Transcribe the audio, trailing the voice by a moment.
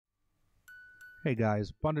Hey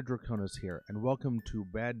guys, Draconis here, and welcome to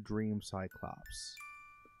Bad Dream Cyclops.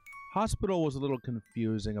 Hospital was a little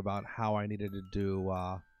confusing about how I needed to do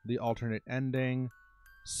the alternate ending,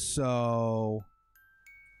 so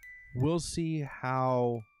we'll see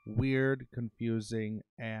how weird, confusing,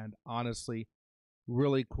 and honestly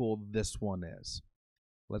really cool this one is.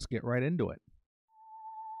 Let's get right into it.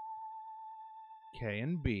 K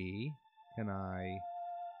and B. Can I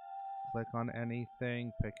click on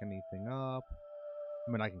anything, pick anything up?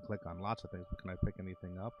 I mean, I can click on lots of things, but can I pick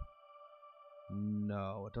anything up?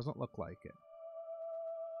 No, it doesn't look like it.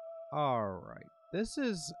 Alright, this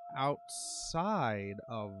is outside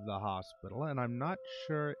of the hospital, and I'm not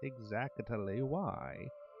sure exactly why.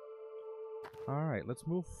 Alright, let's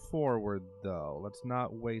move forward, though. Let's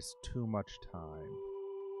not waste too much time.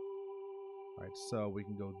 Alright, so we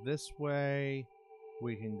can go this way,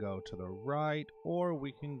 we can go to the right, or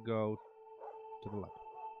we can go to the left.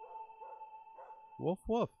 Woof,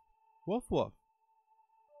 woof. Woof, woof.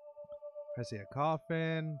 I see a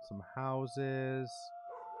coffin, some houses.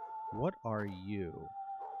 What are you?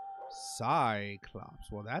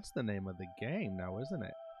 Cyclops. Well, that's the name of the game now, isn't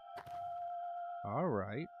it?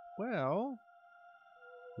 Alright. Well,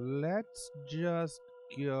 let's just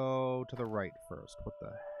go to the right first. What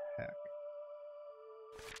the heck?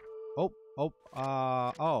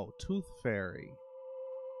 Oh, Tooth Fairy.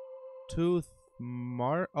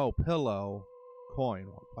 Pillow. Coin.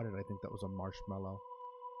 Why did I think that was a marshmallow?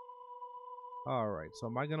 Alright, so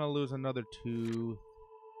am I gonna lose another tooth?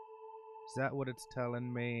 Is that what it's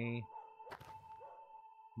telling me?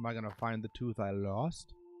 Am I gonna find the tooth I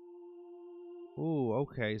lost? Ooh,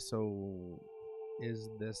 okay, so is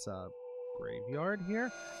this a graveyard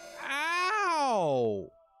here? Ow!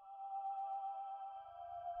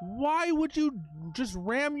 Why would you just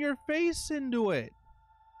ram your face into it?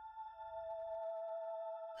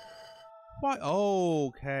 Why?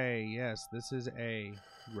 Okay, yes, this is a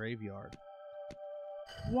graveyard.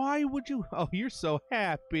 Why would you? Oh, you're so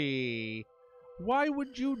happy. Why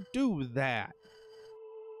would you do that?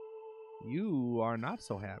 You are not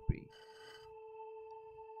so happy.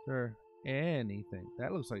 Is there anything?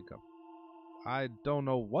 That looks like a... I don't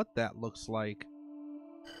know what that looks like.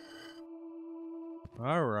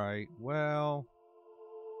 Alright, well...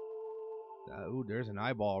 ooh, there's an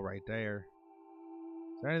eyeball right there.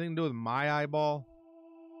 Is there anything to do with my eyeball?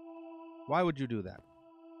 Why would you do that?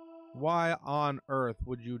 Why on earth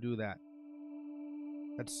would you do that?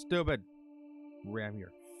 That's stupid. Ram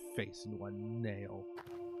your face into a nail.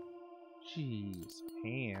 Jeez.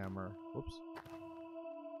 Hammer. Oops.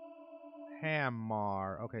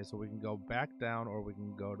 Hammer. Okay, so we can go back down or we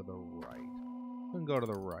can go to the right. We can go to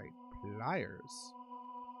the right. Pliers.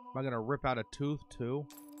 Am I gonna rip out a tooth too?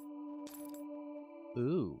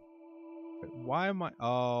 Ooh. Why am I...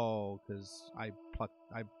 Oh, because I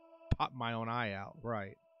popped my own eye out.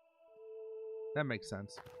 Right. That makes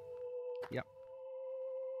sense. Yep.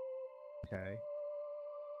 Okay.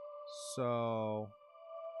 So...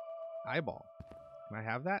 Eyeball. Can I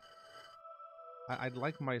have that? I'd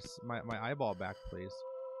like my eyeball back, please.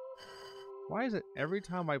 Why is it every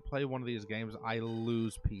time I play one of these games, I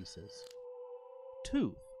lose pieces?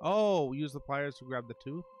 Tooth. Oh, use the pliers to grab the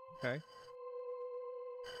tooth? Okay.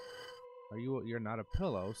 You're not a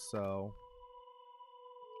pillow, so...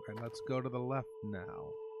 Alright, let's go to the left now.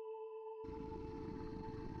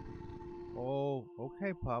 Oh,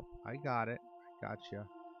 okay, pup. I got it. I gotcha.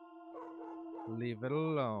 Leave it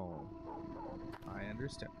alone. I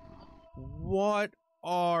understand. What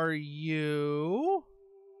are you?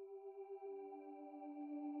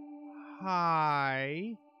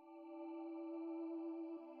 Hi.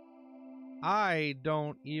 I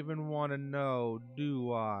don't even want to know,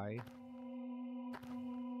 do I?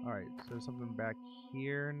 Alright, so there's something back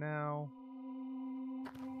here now.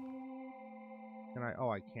 Can I? Oh,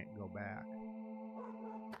 I can't go back.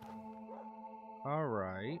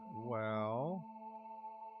 Alright, well...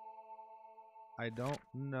 I don't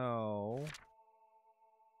know.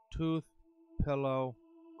 Tooth, pillow,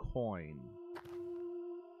 coin.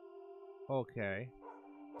 Okay.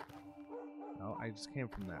 Oh, I just came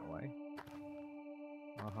from that way.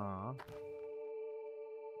 Uh-huh.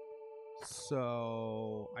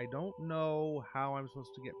 So, I don't know how I'm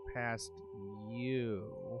supposed to get past you.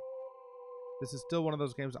 This is still one of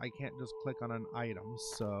those games I can't just click on an item,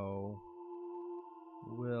 so...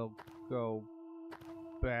 We'll go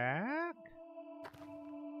back?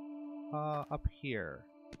 Up here.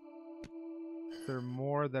 Is there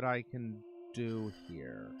more that I can do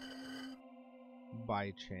here?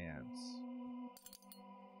 By chance.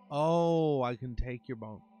 Oh, I can take your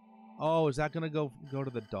bone. Oh, is that gonna go to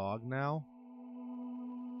the dog now?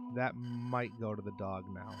 That might go to the dog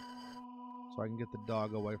now. So I can get the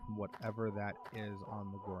dog away from whatever that is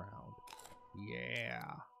on the ground.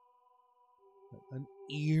 Yeah. An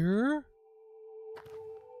ear?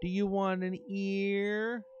 Do you want an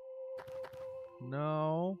ear?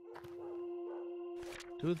 No.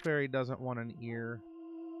 Tooth Fairy doesn't want an ear.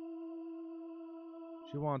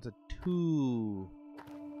 She wants a tooth.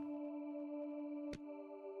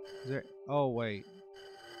 Is there... Oh, wait.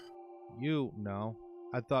 You... No.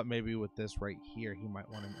 I thought maybe with this right here, he might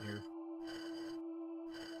want an ear.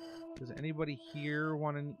 Does anybody here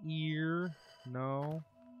want an ear? No.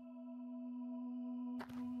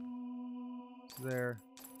 Is there...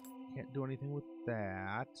 Can't do anything with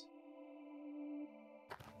that.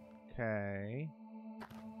 Okay.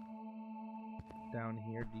 Down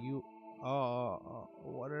here, do you... Oh,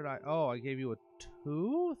 what did I... Oh, I gave you a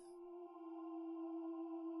tooth?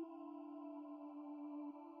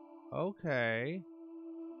 Okay.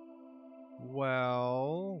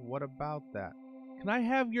 Well, what about that? Can I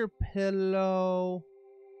have your pillow?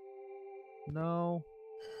 No?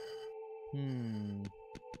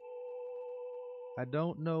 I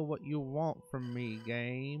don't know what you want from me,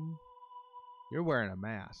 game. You're wearing a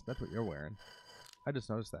mask. That's what you're wearing. I just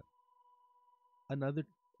noticed that. Another...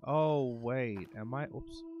 Oh, wait. Am I...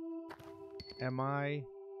 Oops. Am I...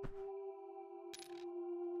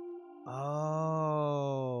 Oh.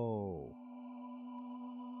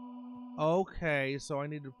 Okay, so I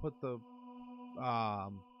need to put the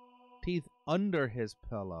teeth under his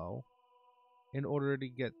pillow in order to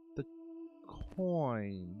get the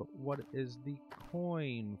coin. But what is the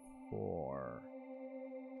coin for?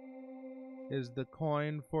 Is the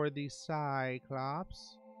coin for the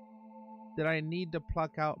Cyclops? Did I need to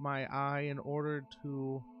pluck out my eye in order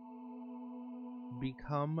to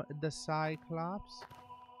become the Cyclops?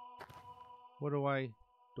 What do I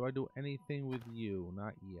do anything with you?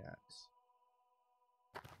 Not yet.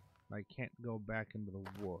 I can't go back into the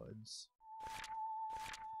woods.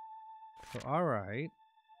 So, alright.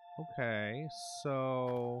 Okay,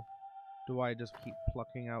 so... Do I just keep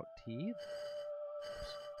plucking out teeth?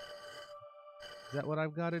 Is that what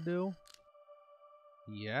I've got to do?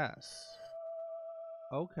 Yes.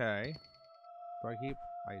 Okay. Do I keep...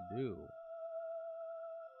 I do.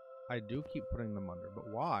 I do keep putting them under, but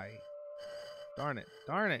why? Darn it.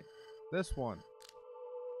 Darn it. This one.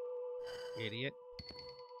 Idiot.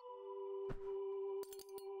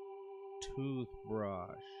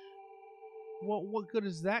 Toothbrush. What good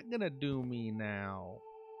is that gonna do me now?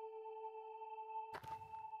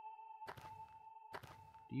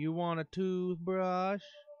 Do you want a toothbrush?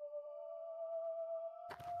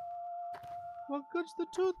 What good's the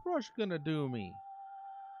toothbrush gonna do me?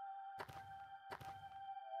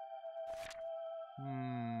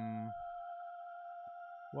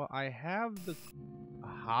 Well, I have the...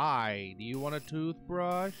 Hi, do you want a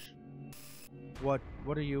toothbrush? What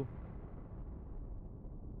are you?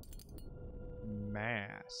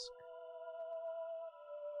 Mask.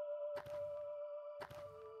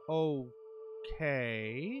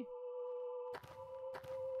 Okay.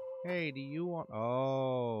 Hey, do you want...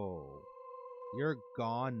 Oh. You're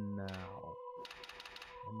gone now.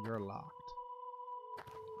 And you're locked.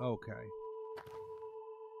 Okay.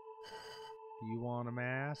 Do you want a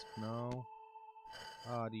mask? No.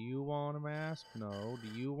 Do you want a mask? No.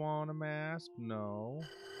 Do you want a mask? No.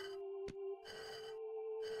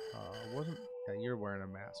 Wasn't... Yeah, you're wearing a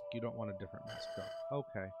mask. You don't want a different mask, though.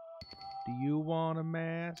 Okay. Do you want a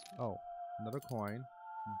mask? Oh, another coin.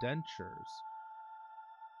 Dentures.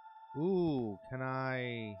 Ooh, can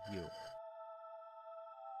I... You.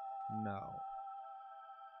 No.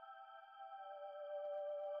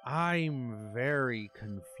 I'm very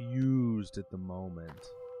confused at the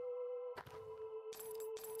moment.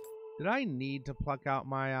 Did I need to pluck out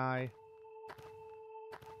my eye?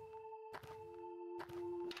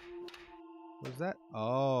 Was that...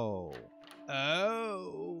 Oh.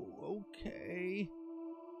 Oh, okay.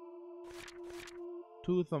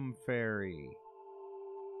 Toothum Fairy.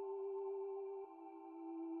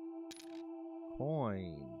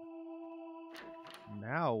 Coin.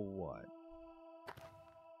 Now what?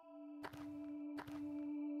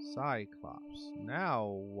 Cyclops. Now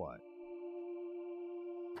what?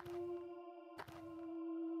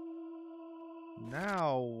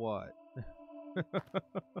 Now what?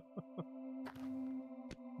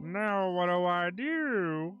 Now what do I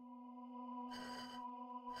do?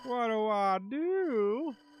 What do I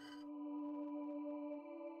do?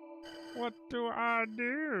 What do I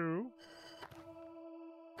do?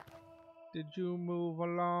 Did you move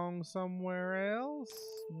along somewhere else?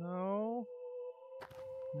 No?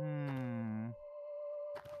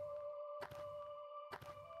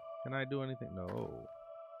 Can I do anything? No.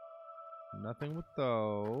 Nothing with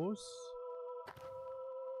those.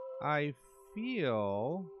 I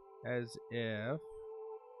feel as if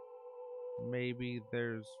maybe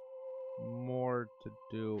there's more to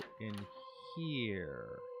do in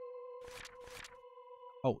here.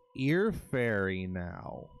 Oh, ear fairy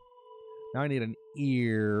now. Now I need an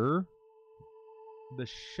ear, the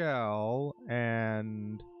shell,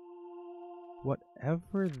 and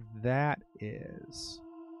whatever that is.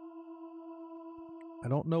 I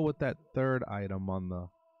don't know what that third item on the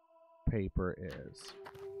paper is.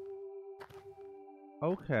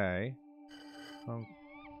 Okay.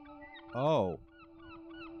 Oh.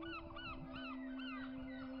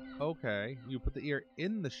 Okay, you put the ear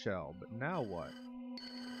in the shell, but now what?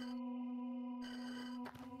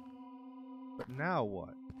 But now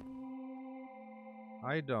what?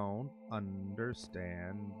 I don't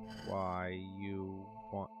understand why you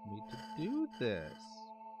want me to do this.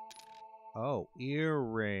 Oh,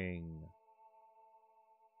 earring.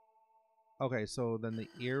 Okay, so then the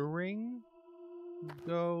earring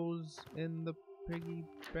goes in the piggy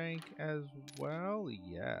bank as well?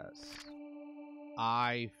 Yes.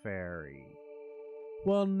 Eye fairy.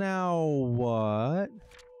 Well, now what?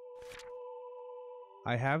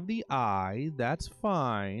 I have the eye, that's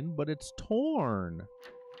fine, but it's torn.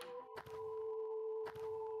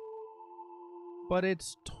 But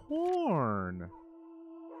it's torn.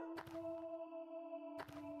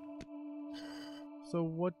 So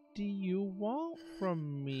what do you want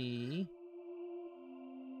from me?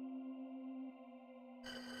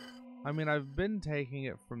 I mean, I've been taking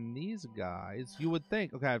it from these guys. You would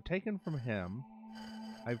think, okay, I've taken from him.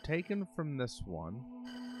 I've taken from this one.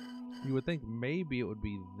 You would think maybe it would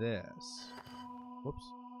be this. Whoops.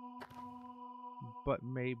 But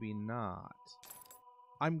maybe not.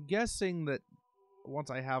 I'm guessing that once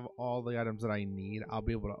I have all the items that I need, I'll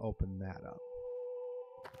be able to open that up.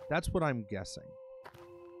 That's what I'm guessing.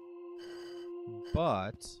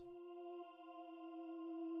 But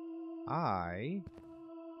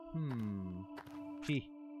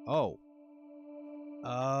Oh.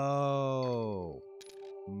 Oh.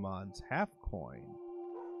 Mon's half coin.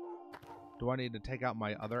 Do I need to take out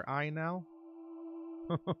my other eye now?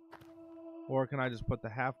 Or can I just put the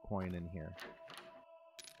half coin in here?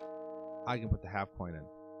 I can put the half coin in.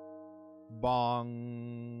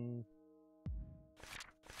 Bong.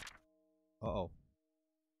 Uh-oh.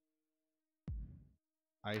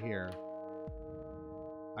 I hear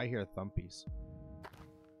thumpies.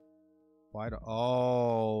 Why do...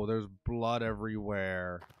 Oh, there's blood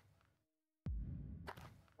everywhere.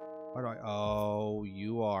 Why do I... Oh,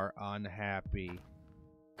 you are unhappy.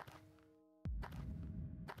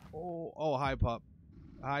 Oh, hi, pup.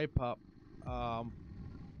 Hi, pup. How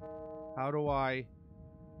do I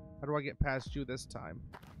get past you this time?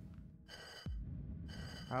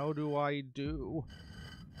 How do I do?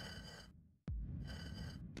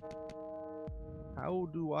 How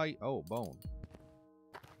do I... Oh, bone.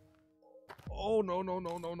 Oh,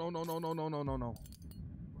 no.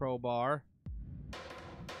 Crowbar.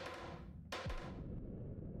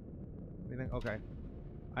 Anything? Okay.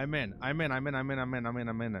 I'm in.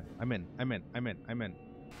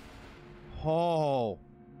 Oh.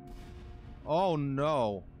 Oh,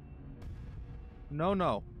 no.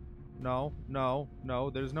 No.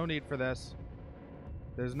 There's no need for this.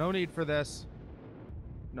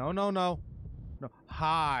 No.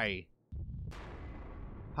 Hi.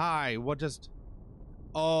 What just...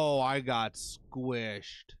 Oh, I got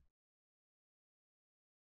squished.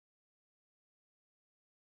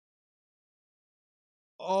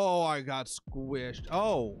 Oh, I got squished.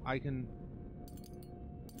 Oh, I can...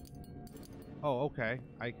 Oh, okay.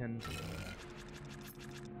 I can...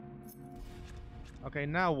 Okay,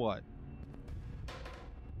 now what?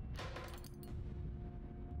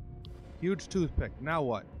 Huge toothpick. Now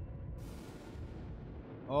what?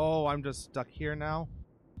 Oh, I'm just stuck here now?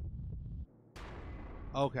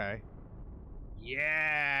 Okay.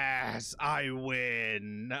 Yes! I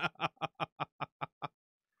win!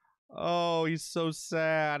 Oh, he's so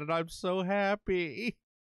sad, and I'm so happy.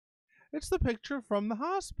 It's the picture from the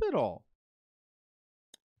hospital.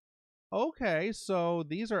 Okay, so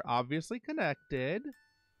these are obviously connected.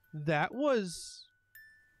 That was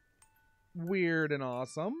weird and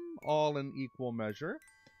awesome, all in equal measure.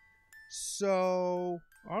 So,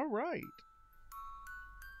 all right.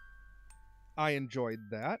 I enjoyed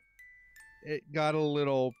that. It got a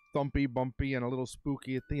little thumpy bumpy and a little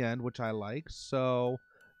spooky at the end, which I like. So,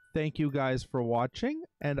 thank you guys for watching,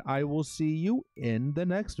 and I will see you in the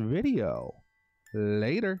next video.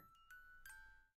 Later.